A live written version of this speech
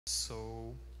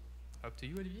So, up to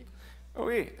you, Olivier.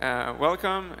 Okay,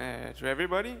 welcome to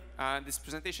everybody. This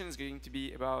presentation is going to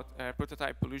be about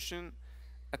prototype pollution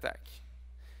attack.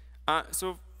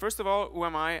 So first of all, who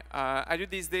am I? I do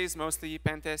these days mostly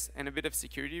pen tests and a bit of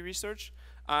security research.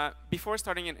 Before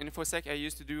starting in InfoSec, I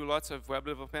used to do lots of web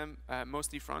development,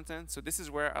 mostly front-end. So this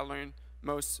is where I learned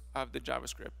most of the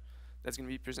JavaScript that's going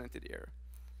to be presented here.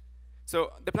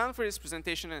 So the plan for this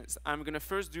presentation is I'm going to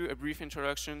first do a brief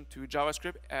introduction to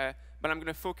JavaScript, but I'm going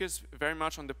to focus very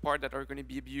much on the part that are going to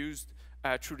be abused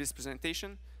through this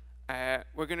presentation.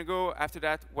 We're going to go after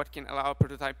that what can allow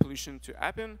prototype pollution to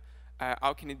happen,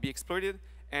 how can it be exploited,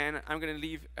 and I'm going to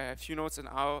leave a few notes on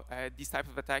how these type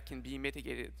of attack can be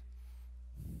mitigated.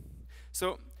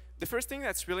 So the first thing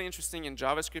that's really interesting in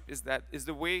JavaScript is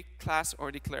the way class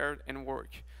are declared and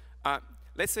work.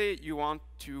 Let's say you want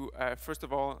to, first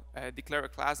of all, declare a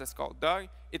class that's called dog.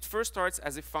 It first starts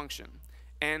as a function.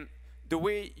 And the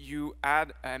way you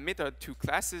add a method to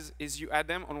classes is you add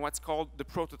them on what's called the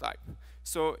prototype.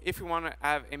 So if we want to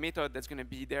have a method that's going to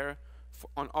be there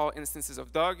on all instances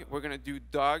of dog, we're going to do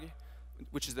dog,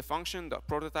 which is the function,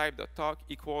 .prototype.talk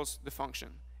equals the function.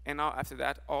 And now after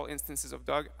that, all instances of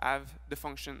dog have the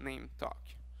function named talk.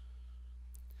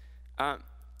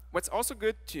 What's also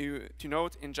good to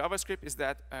note in JavaScript is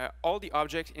that all the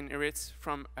object inherits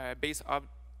from a base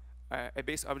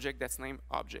object that's named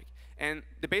object. And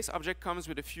the base object comes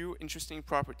with a few interesting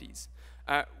properties.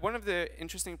 One of the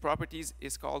interesting properties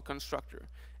is called constructor.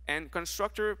 And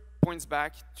constructor points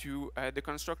back to the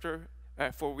constructor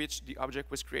for which the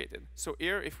object was created. So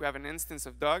here, if we have an instance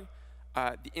of dog,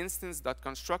 the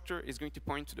instance.constructor is going to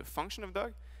point to the function of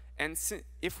dog. And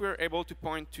if we're able to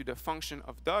point to the function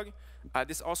of dog,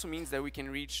 this also means that we can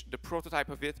reach the prototype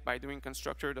of it by doing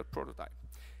constructor.prototype.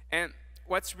 And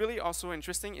what's really also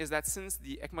interesting is that since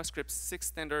the ECMAScript 6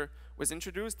 standard was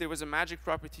introduced, there was a magic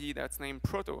property that's named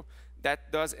proto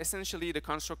that does essentially the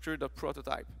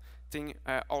constructor.prototype thing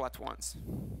all at once.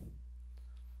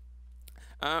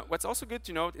 What's also good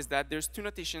to note is that there's two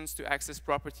notations to access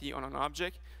property on an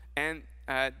object, and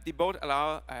they both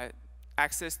allow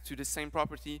access to the same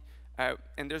property,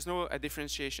 and there's no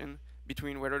differentiation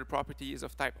between whether the property is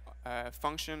of type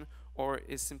function or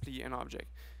is simply an object.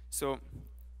 So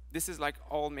this is like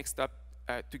all mixed up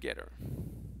together.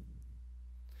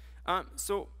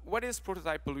 So what is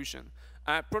prototype pollution?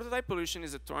 Prototype pollution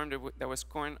is a term that was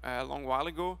coined a long while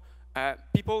ago.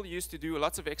 People used to do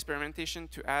lots of experimentation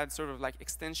to add sort of like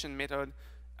extension method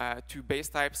to base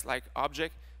types like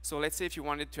object. So let's say if you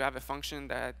wanted to have a function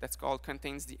that's called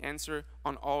contains the answer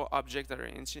on all objects that are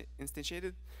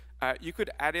instantiated, you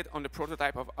could add it on the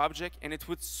prototype of object, and it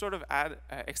would sort of add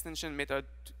extension method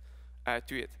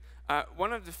to it.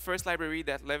 One of the first library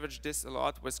that leveraged this a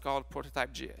lot was called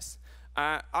Prototype.js.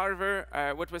 However,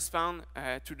 what was found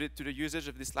to the usage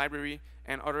of this library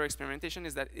and other experimentation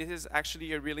is that it is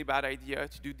actually a really bad idea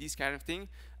to do this kind of thing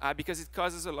because it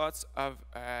causes a lot of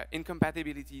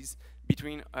incompatibilities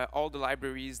between all the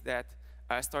libraries that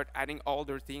start adding all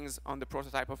their things on the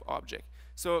prototype of object.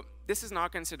 So this is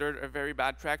not considered a very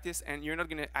bad practice, and you're not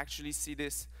going to actually see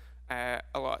this a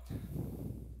lot.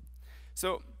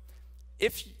 So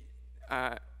if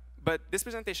but this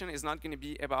presentation is not going to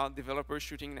be about developers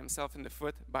shooting themselves in the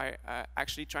foot by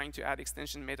actually trying to add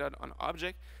extension method on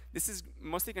object. This is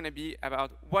mostly going to be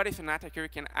about what if an attacker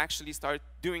can actually start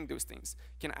doing those things,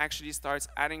 can actually start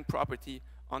adding property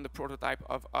on the prototype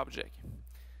of object.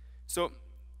 So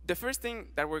the first thing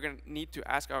that we're going to need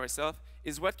to ask ourselves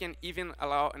is what can even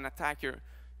allow an attacker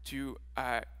to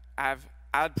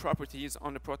add properties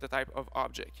on the prototype of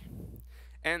object.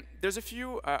 And there's a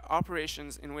few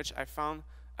operations in which I found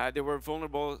there were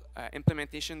vulnerable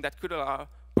implementation that could allow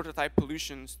prototype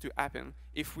pollutions to happen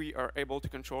if we are able to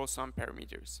control some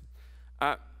parameters.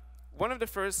 One of the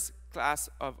first class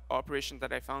of operations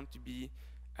that I found to be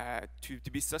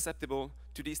susceptible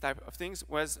to these type of things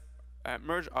was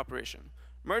merge operation.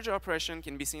 Merge operation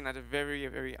can be seen at a very,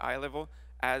 very high level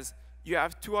as you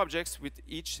have two objects with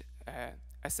each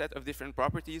a set of different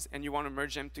properties, and you want to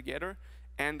merge them together.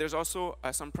 And there's also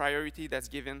some priority that's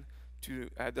given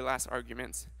to the last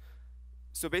arguments.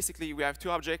 So basically, we have two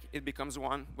objects, it becomes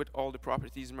one with all the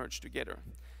properties merged together.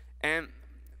 And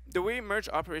the way merge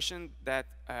operations that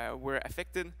were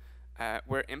affected,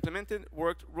 were implemented,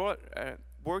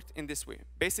 worked in this way.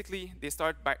 Basically, they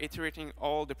start by iterating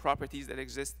all the properties that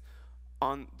exist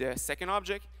on the second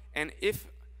object, and if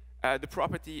the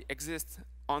property exists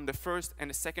on the first and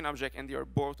the second object, and they are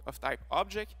both of type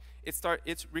object, it's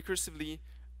recursively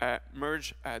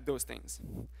merge those things.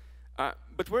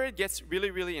 But where it gets really,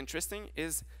 really interesting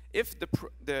is if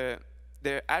the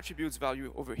attributes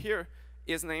value over here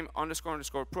isName underscore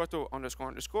underscore proto underscore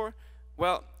underscore,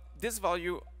 well, this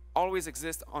value always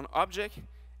exists on object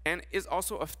and is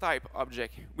also of type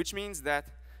object, which means that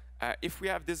if we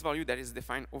have this value that is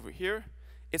defined over here,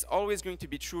 it's always going to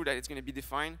be true that it's going to be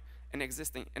defined and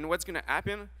existing. And what's going to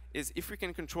happen is if we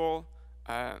can control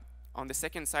on the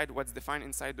second side what's defined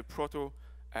inside the proto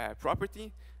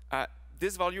property,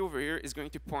 this value over here is going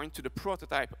to point to the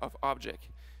prototype of object.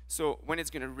 So when it's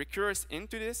going to recurse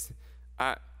into this,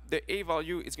 the A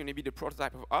value is going to be the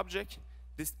prototype of object,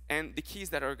 and the keys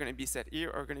that are going to be set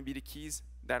here are going to be the keys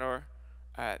that are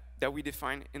that we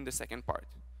define in the second part.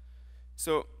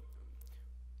 So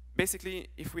basically,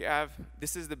 if we have,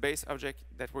 this is the base object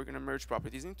that we're going to merge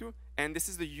properties into, and this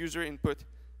is the user input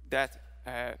that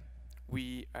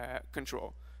we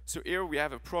control. So here we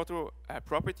have a proto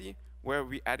property where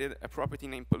we added a property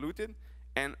named polluted,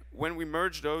 and when we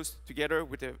merge those together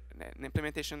with an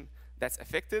implementation that's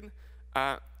affected,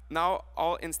 now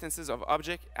all instances of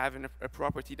object have a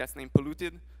property that's named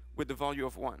polluted with the value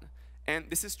of 1. And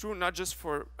this is true not just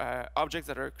for objects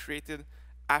that are created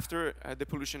after the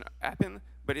pollution happened,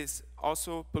 but it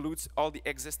also pollutes all the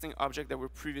existing objects that were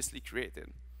previously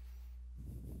created.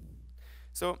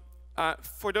 So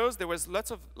for those, there was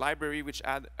lots of library which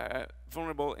had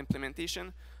vulnerable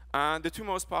implementation. The two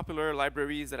most popular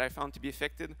libraries that I found to be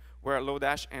affected were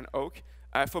Lodash and Oak.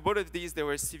 For both of these, there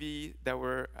were CVE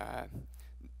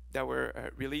that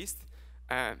were released.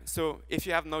 So if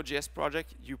you have NodeJS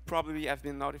project, you probably have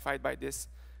been notified by this,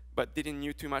 but didn't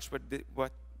know too much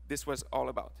what this was all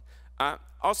about.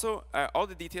 Also, all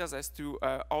the details as to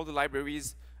all the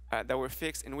libraries that were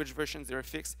fixed and which versions they were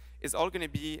fixed is all going to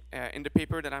be in the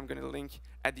paper that I'm going to link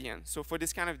at the end. So for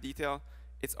this kind of detail,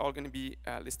 it's all going to be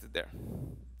listed there.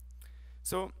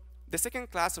 So the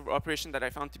second class of operation that I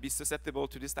found to be susceptible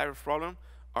to this type of problem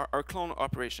are clone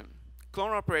operation.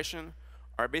 Clone operation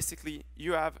are basically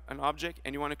you have an object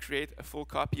and you want to create a full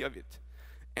copy of it.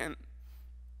 And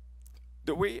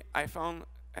the way I found,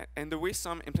 and the way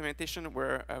some implementation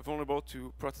were vulnerable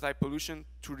to prototype pollution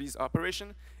through these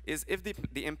operations is if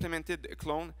they implemented a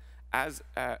clone as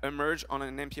a merge on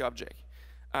an empty object.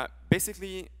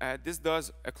 Basically, this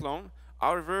does a clone.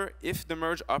 However, if the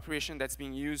merge operation that's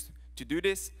being used to do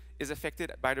this is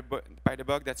affected by the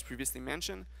bug that's previously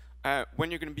mentioned,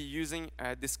 when you're going to be using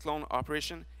this clone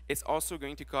operation, it's also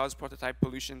going to cause prototype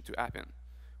pollution to happen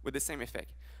with the same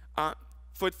effect.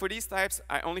 For these types,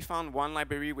 I only found one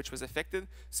library which was affected.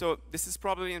 So this is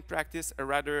probably in practice a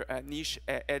rather niche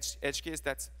edge case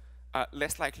that's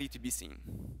less likely to be seen.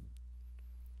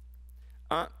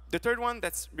 The third one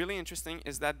that's really interesting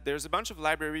is that there's a bunch of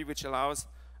library which allows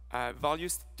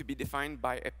values to be defined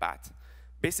by a path.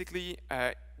 Basically,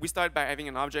 we start by having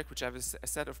an object which has a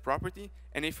set of property,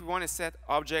 and if we want to set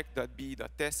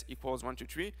object.b.test equals 1, 2,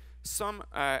 3, some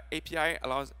API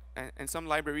allows and some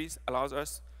libraries allows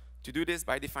us to do this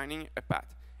by defining a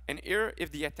path. And here,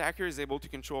 if the attacker is able to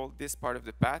control this part of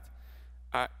the path,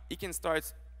 he can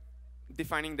start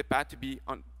defining the path to be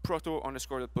on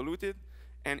proto_polluted,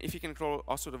 and if he can control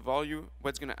also the value,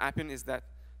 what's going to happen is that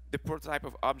the prototype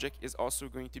of object is also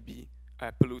going to be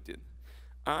polluted.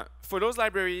 For those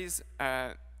libraries,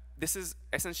 this is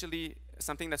essentially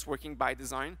something that's working by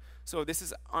design. So this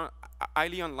is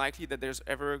highly unlikely that there's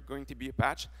ever going to be a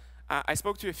patch. I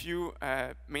spoke to a few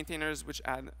maintainers which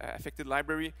had affected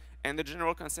library, and the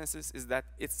general consensus is that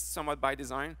it's somewhat by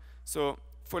design. So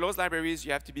for those libraries,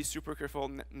 you have to be super careful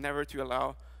never to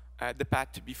allow the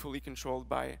path to be fully controlled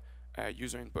by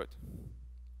user input.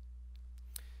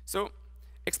 So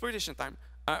exploitation time.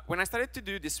 When I started to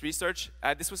do this research,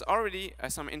 this was already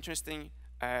some interesting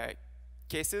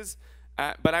cases,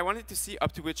 but I wanted to see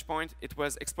up to which point it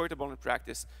was exploitable in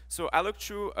practice. So I looked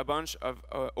through a bunch of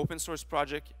open source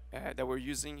projects that were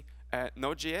using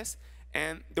NodeJS,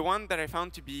 and the one that I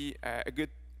found to be a good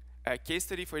case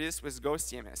study for this was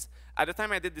GhostCMS. At the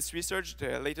time I did this research,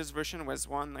 the latest version was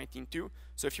 1.19.2,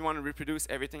 so if you want to reproduce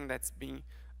everything that's being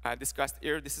discussed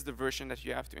here, this is the version that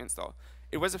you have to install.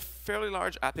 It was a fairly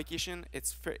large application.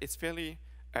 It's fairly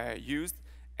used,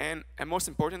 and most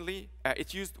importantly,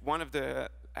 it used one of the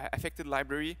affected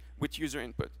library with user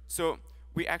input. So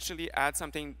we actually had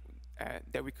something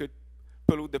that we could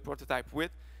pollute the prototype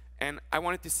with, and I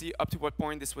wanted to see up to what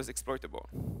point this was exploitable.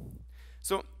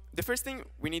 So the first thing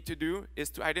we need to do is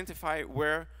to identify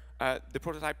where the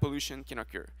prototype pollution can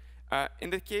occur. In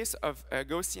the case of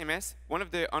GhostCMS, one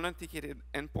of the unauthenticated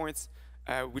endpoints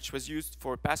which was used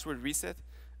for password reset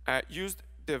used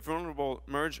the vulnerable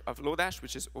merge of Lodash,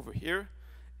 which is over here,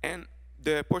 and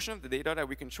the portion of the data that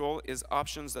we control is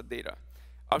options.data.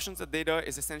 Options.data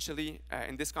is essentially,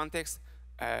 in this context,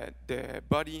 the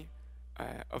body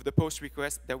the post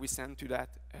request that we send to that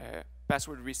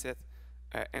password reset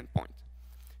endpoint.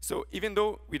 So even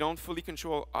though we don't fully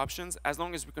control options, as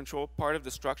long as we control part of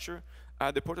the structure,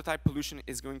 the prototype pollution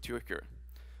is going to occur.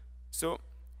 So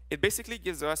it basically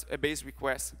gives us a base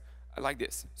request like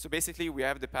this. So basically, we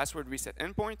have the password reset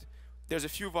endpoint. There's a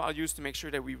few values to make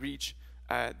sure that we reach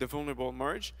the vulnerable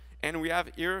merge. And we have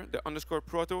here the underscore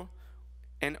proto.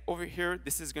 And over here,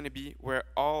 this is going to be where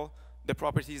all the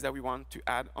properties that we want to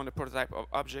add on the prototype of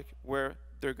object, where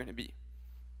they're going to be.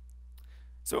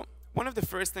 So one of the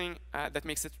first things that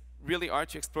makes it really hard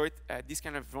to exploit this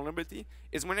kind of vulnerability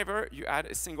is whenever you add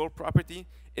a single property,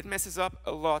 it messes up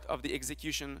a lot of the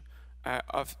execution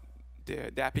of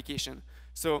the application.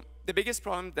 So the biggest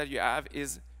problem that you have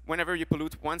is whenever you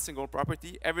pollute one single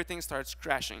property, everything starts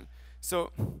crashing.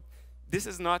 So this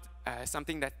is not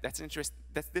something that's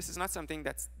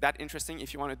that interesting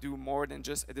if you want to do more than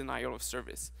just a denial of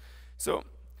service. So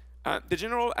the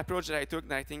general approach that I took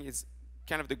that I think is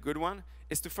kind of the good one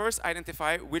is to first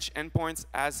identify which endpoints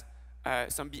has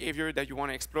some behavior that you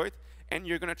want to exploit, and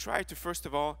you're going to try to first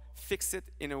of all fix it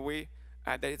in a way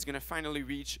that it's going to finally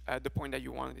reach the point that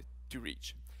you wanted it to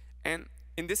reach. And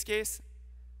in this case,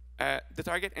 the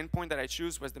target endpoint that I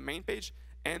choose was the main page,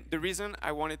 and the reason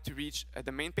I wanted to reach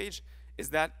the main page is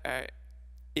that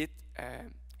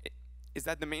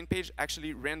the main page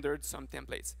actually rendered some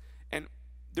templates. And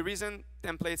the reason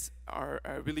templates are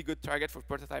a really good target for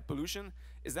prototype pollution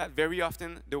is that very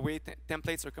often the way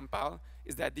templates are compiled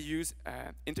is that they use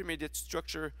intermediate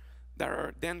structure that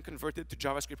are then converted to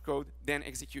JavaScript code, then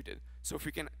executed. So if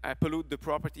we can pollute the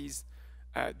properties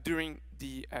during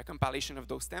the compilation of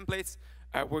those templates,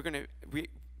 we're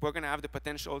gonna have the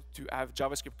potential to have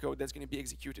JavaScript code that's gonna be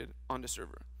executed on the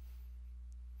server.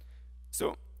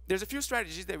 So there's a few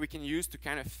strategies that we can use to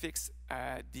kind of fix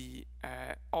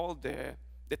all the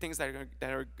things that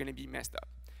are gonna be messed up.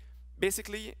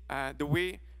 Basically, the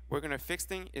way we're gonna fix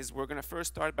things is we're gonna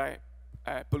first start by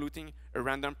polluting a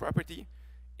random property.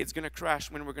 It's gonna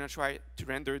crash when we're gonna try to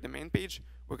render the main page.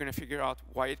 We're gonna figure out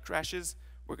why it crashes.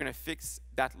 We're gonna fix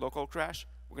that local crash.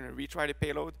 We're gonna retry the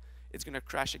payload. It's gonna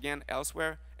crash again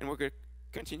elsewhere, and we're gonna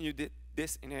continue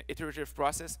this in an iterative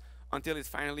process until it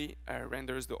finally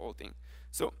renders the whole thing.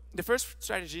 So the first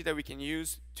strategy that we can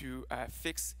use to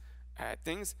fix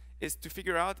things is to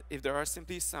figure out if there are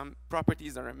simply some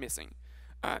properties that are missing.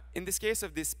 In this case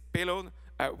of this payload,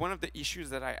 one of the issues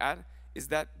that I had is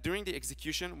that during the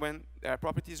execution, when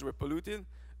properties were polluted,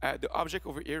 the object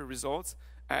over here results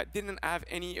didn't have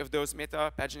any of those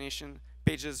meta pagination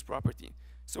pages property.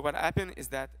 So what happened is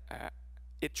that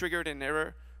it triggered an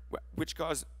error which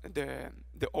caused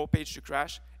the whole page to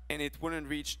crash, and it wouldn't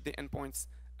reach the endpoints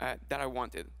that I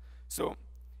wanted. So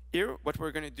here, what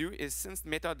we're going to do is, since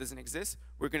meta doesn't exist,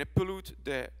 we're going to pollute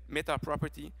the meta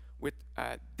property with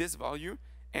this value,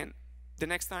 and the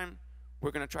next time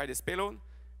we're going to try this payload,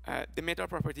 the meta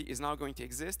property is now going to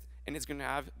exist, and it's going to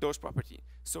have those properties.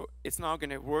 So it's now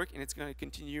going to work, and it's going to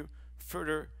continue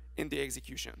further in the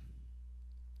execution.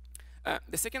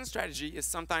 The second strategy is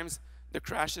sometimes the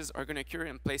crashes are going to occur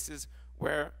in places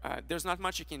where there's not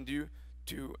much you can do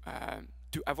to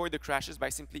avoid the crashes by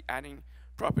simply adding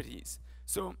properties.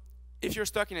 So if you're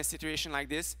stuck in a situation like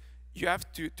this, you have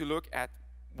to look at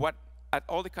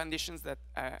all the conditions that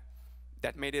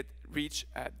that made it reach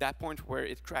that point where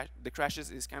the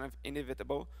crashes is kind of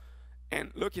inevitable,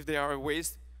 and look if there are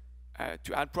ways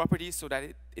to add properties so that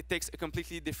it takes a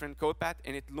completely different code path,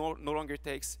 and it no longer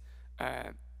takes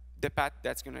the path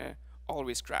that's going to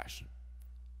always crash.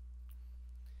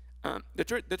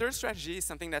 The third strategy is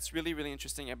something that's really, really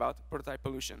interesting about prototype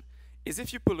pollution, is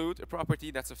if you pollute a property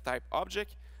that's of type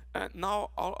object, now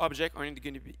all objects are going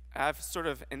to have sort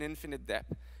of an infinite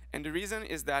depth. And the reason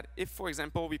is that if, for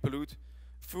example, we pollute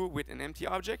foo with an empty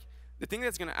object, the thing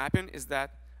that's going to happen is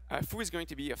that foo is going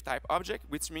to be of type object,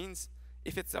 which means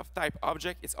if it's of type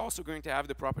object, it's also going to have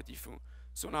the property foo.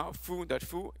 So now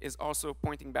foo.foo is also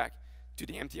pointing back to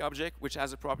the empty object, which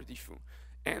has a property foo.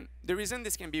 And the reason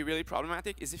this can be really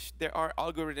problematic is if there are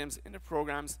algorithms in the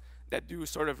programs that do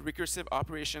sort of recursive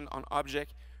operation on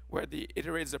object, where they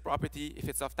iterates the property. If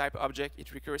it's of type object,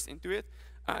 it recurs into it.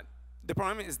 The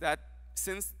problem is that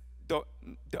since the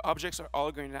objects are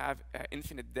all going to have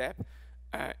infinite depth,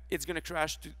 it's going to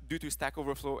crash due to Stack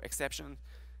Overflow exception.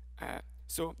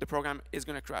 So the program is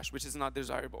going to crash, which is not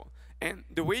desirable. And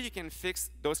the way you can fix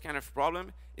those kind of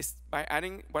problems is by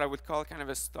adding what I would call kind of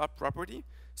a stop property.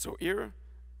 So here,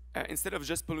 instead of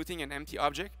just polluting an empty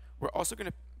object, we're also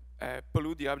going to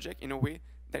pollute the object in a way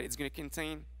that it's going to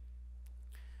contain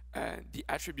the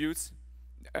attributes,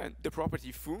 the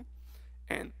property foo.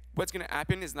 And what's going to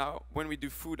happen is now when we do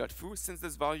foo.foo, since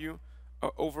this value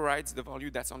overrides the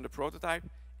value that's on the prototype,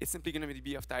 it's simply going to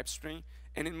be of type string.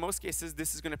 And in most cases,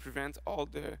 this is going to prevent all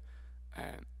the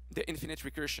infinite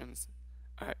recursions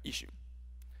issue.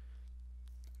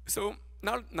 So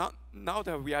now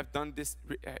that we have done this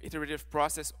iterative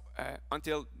process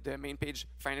until the main page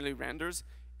finally renders,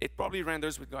 it probably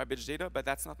renders with garbage data, but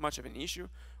that's not much of an issue.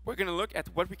 We're going to look at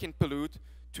what we can pollute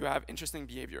to have interesting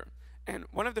behavior. And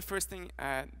one of the first things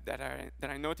that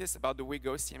I noticed about the way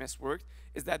Ghost CMS worked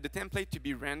is that the template to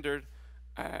be rendered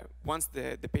once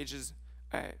the pages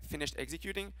finished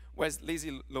executing was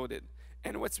lazy loaded.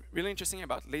 And what's really interesting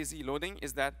about lazy loading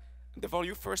is that the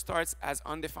value first starts as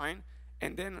undefined,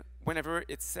 and then whenever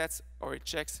it sets or it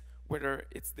checks whether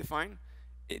it's defined,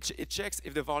 it checks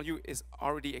if the value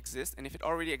already exists, and if it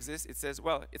already exists, it says,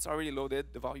 well, it's already loaded,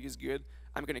 the value is good,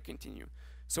 I'm going to continue.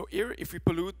 So here, if we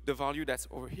pollute the value that's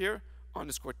over here,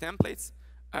 underscore templates,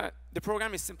 the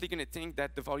program is simply going to think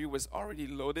that the value was already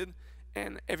loaded,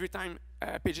 and every time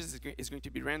pages is going to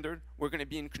be rendered, we're going to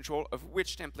be in control of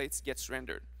which templates gets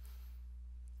rendered,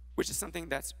 which is something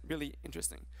that's really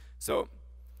interesting. So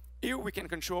here we can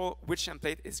control which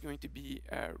template is going to be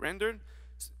rendered,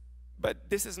 but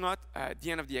this is not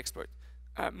the end of the exploit,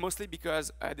 mostly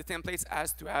because the templates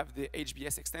has to have the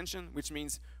HBS extension, which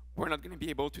means we're not going to be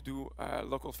able to do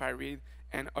local file read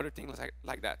and other things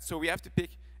like that. So we have to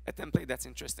pick a template that's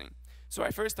interesting. So I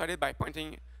first started by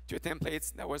pointing to a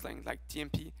template that was like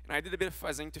TMP, and I did a bit of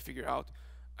fuzzing to figure out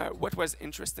what was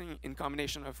interesting in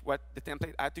combination of what the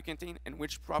template had to contain and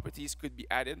which properties could be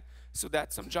added, so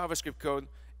that some JavaScript code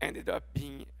ended up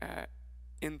being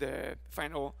in the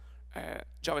final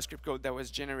JavaScript code that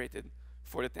was generated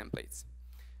for the templates.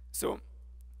 So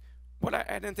what I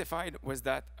identified was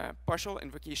that partial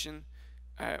invocation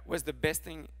was the best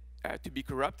thing to be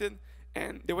corrupted,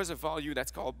 and there was a value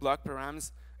that's called block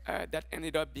params that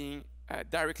ended up being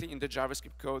directly in the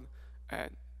JavaScript code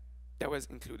that was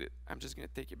included. I'm just going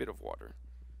to take a bit of water.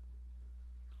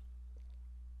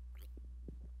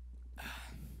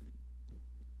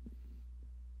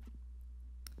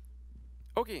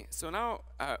 Okay, so now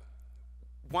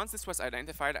once this was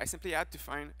identified, I simply had to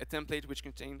find a template which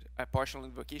contained a partial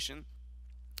invocation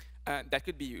that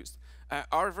could be used.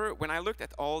 However, when I looked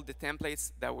at all the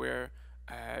templates that were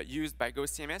used by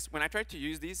Ghost CMS, when I tried to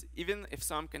use these, even if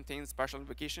some contains partial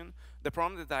invocation, the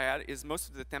problem that I had is most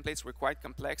of the templates were quite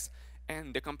complex,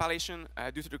 and the compilation,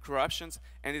 due to the corruptions,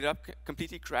 ended up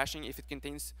completely crashing if it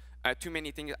contains too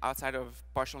many things outside of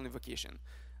partial invocation.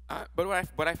 But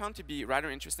what I found to be rather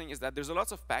interesting is that there's a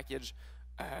lot of packages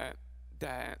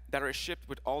that are shipped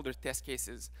with all their test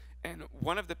cases. And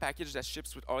one of the packages that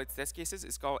ships with all its test cases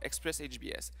is called Express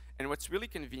HBS. And what's really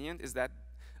convenient is that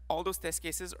all those test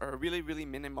cases are a really, really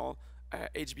minimal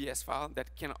HBS file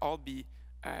that can all be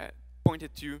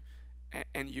pointed to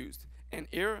and used. And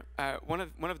here,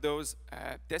 one of those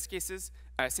test cases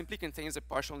simply contains a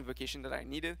partial invocation that I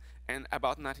needed and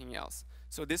about nothing else.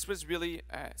 So this was really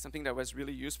something that was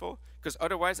really useful, because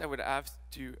otherwise I would have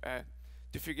to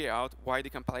figure out why the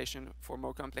compilation for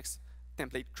more complex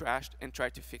template crashed and try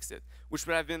to fix it, which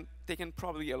would have been taken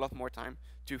probably a lot more time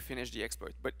to finish the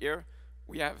exploit. But here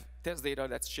we have test data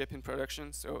that's shipped in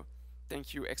production, so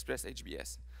thank you, Express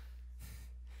HBS.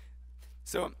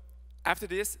 So after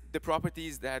this, the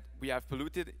properties that we have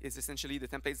polluted is essentially the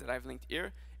templates that I've linked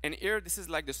here. And here, this is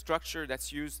like the structure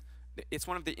that's used. It's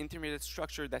one of the intermediate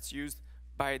structure that's used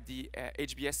by the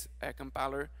HBS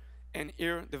compiler. And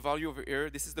here, the value over here,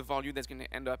 this is the value that's going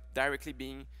to end up directly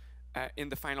being in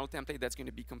the final template that's going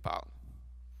to be compiled.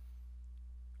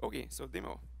 Okay, so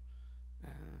demo.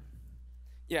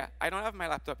 Yeah, I don't have my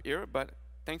laptop here, but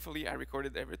thankfully I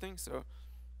recorded everything, so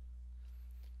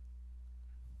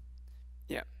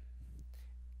yeah.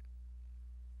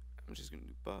 I'm just going to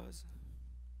do pause.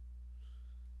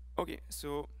 Okay,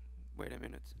 so wait a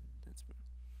minute.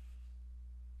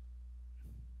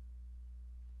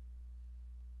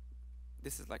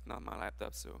 This is like not my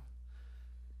laptop, so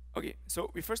okay.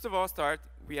 So we first of all start.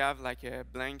 We have like a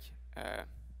blank.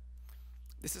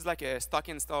 This is like a stock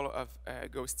install of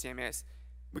Ghost CMS.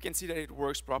 We can see that it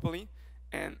works properly,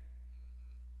 and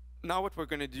now what we're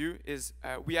going to do is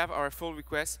we have our full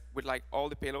request with like all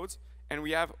the payloads, and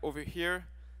we have over here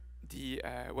the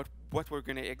what we're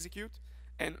going to execute.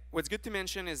 And what's good to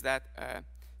mention is that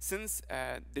since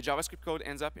the JavaScript code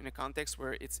ends up in a context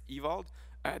where it's evolved,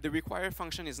 the require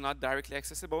function is not directly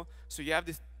accessible, so you have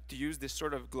to use this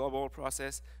sort of global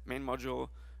process, main module,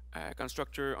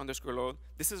 constructor underscore load.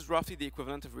 This is roughly the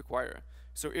equivalent of require.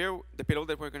 So here, the payload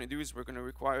that we're going to do is we're going to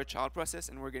require child process,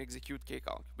 and we're going to execute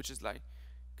kcalc, which is like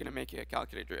going to make a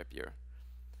calculator appear.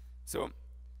 So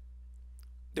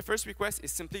the first request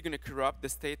is simply going to corrupt the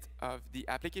state of the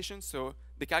application. So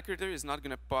the calculator is not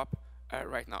going to pop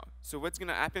right now. So what's going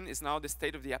to happen is now the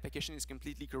state of the application is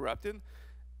completely corrupted,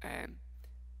 and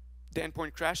the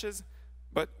endpoint crashes.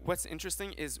 But what's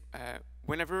interesting is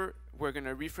whenever we're going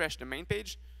to refresh the main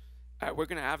page, we're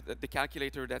going to have the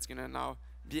calculator that's going to now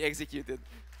be executed.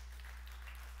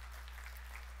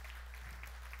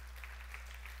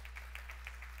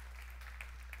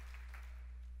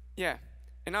 Yeah,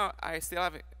 and now I still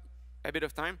have a bit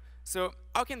of time. So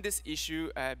how can this issue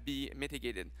be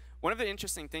mitigated? One of the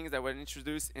interesting things that was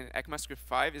introduced in ECMAScript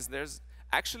 5 is there's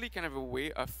actually kind of a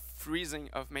way of freezing,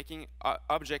 of making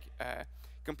object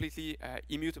completely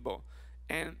immutable.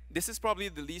 And this is probably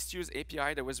the least used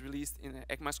API that was released in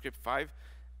ECMAScript 5.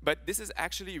 But this is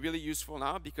actually really useful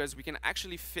now because we can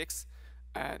actually fix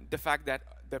the fact that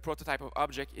the prototype of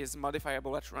object is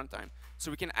modifiable at runtime.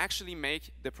 So we can actually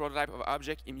make the prototype of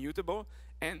object immutable,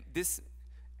 and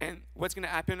what's going to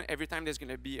happen every time there's going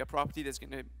to be a property that's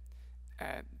going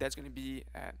to be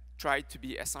tried to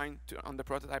be assigned on the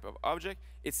prototype of object,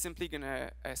 it's simply going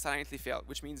to silently fail,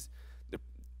 which means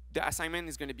the assignment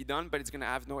is going to be done, but it's going to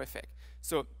have no effect.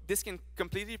 So this can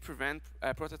completely prevent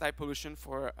prototype pollution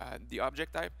for the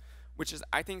object type, which is,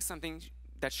 I think, something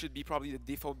that should be probably the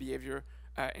default behavior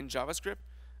in JavaScript.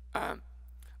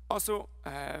 Also,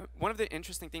 one of the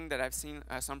interesting things that I've seen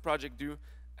some projects do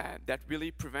that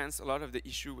really prevents a lot of the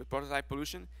issue with prototype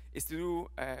pollution is to do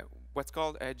what's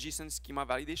called JSON schema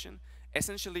validation.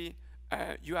 Essentially,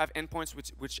 you have endpoints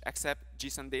which accept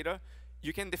JSON data.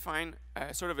 You can define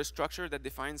sort of a structure that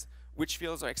defines which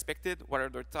fields are expected, what are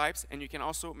their types, and you can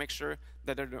also make sure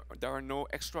that there are no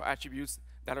extra attributes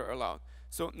that are allowed.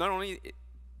 So not only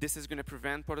this is going to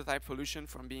prevent prototype pollution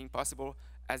from being possible,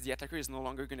 as the attacker is no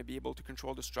longer going to be able to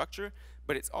control the structure,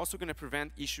 but it's also going to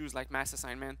prevent issues like mass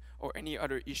assignment or any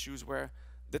other issues where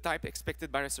the type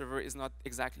expected by the server is not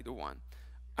exactly the one.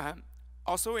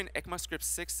 Also in ECMAScript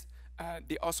 6,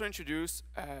 they also introduced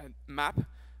map,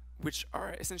 which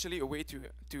are essentially a way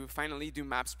to finally do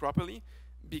maps properly,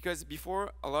 because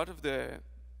before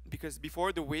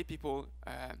the way people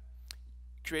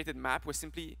created map was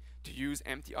simply to use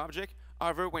empty object.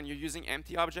 However, when you're using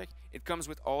empty object, it comes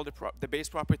with all the base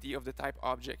property of the type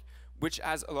object, which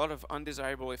has a lot of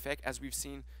undesirable effect, as we've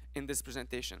seen in this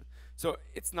presentation. So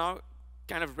it's now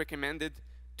kind of recommended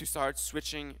to start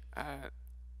switching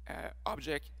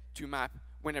object to map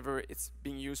whenever it's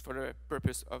being used for the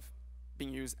purpose of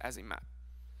being used as a map.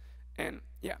 And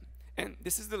yeah, and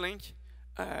this is the link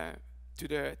to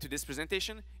this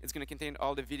presentation. It's going to contain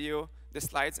all the video, the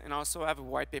slides, and also have a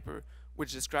white paper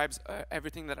which describes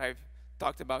everything that I've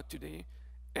talked about today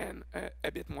and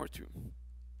a bit more too.